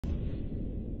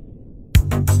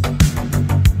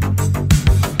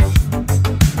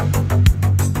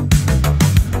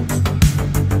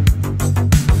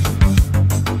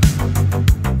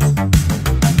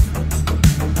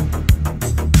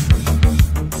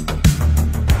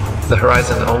The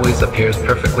horizon always appears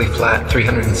perfectly flat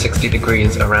 360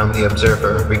 degrees around the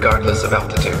observer, regardless of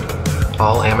altitude.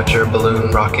 All amateur balloon,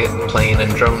 rocket, plane,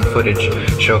 and drone footage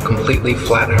show a completely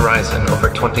flat horizon over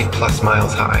 20 plus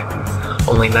miles high.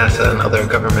 Only NASA and other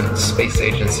government space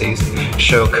agencies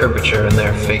show curvature in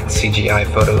their fake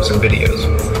CGI photos and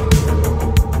videos.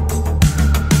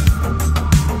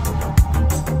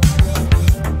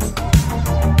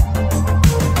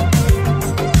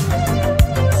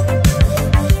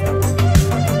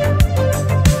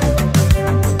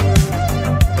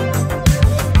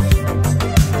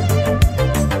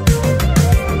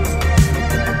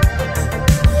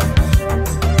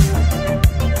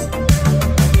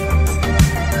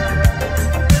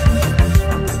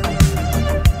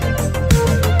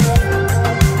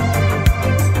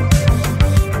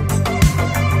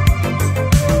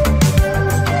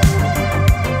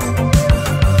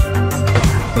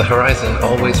 The horizon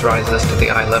always rises to the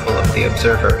eye level of the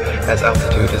observer as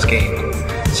altitude is gained,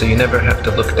 so you never have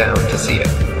to look down to see it.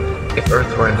 If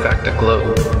Earth were in fact a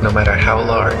globe, no matter how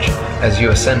large, as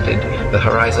you ascended, the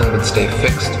horizon would stay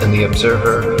fixed and the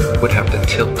observer would have to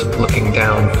tilt looking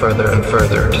down further and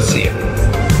further to see it.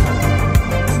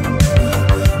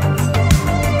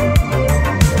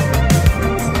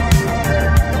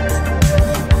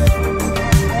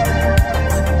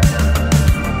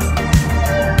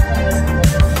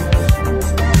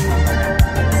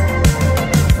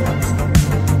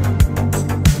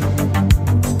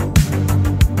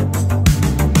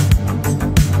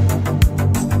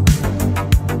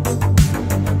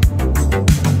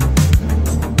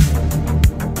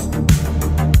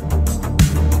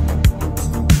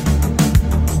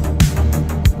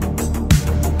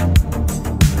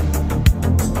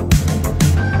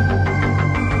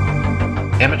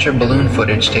 Amateur balloon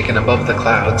footage taken above the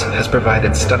clouds has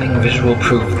provided stunning visual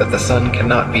proof that the sun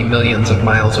cannot be millions of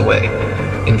miles away.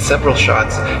 In several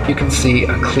shots, you can see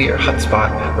a clear hot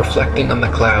spot reflecting on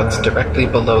the clouds directly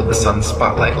below the sun's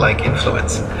spotlight-like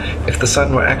influence. If the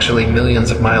sun were actually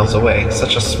millions of miles away,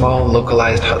 such a small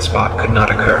localized hot spot could not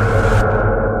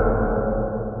occur.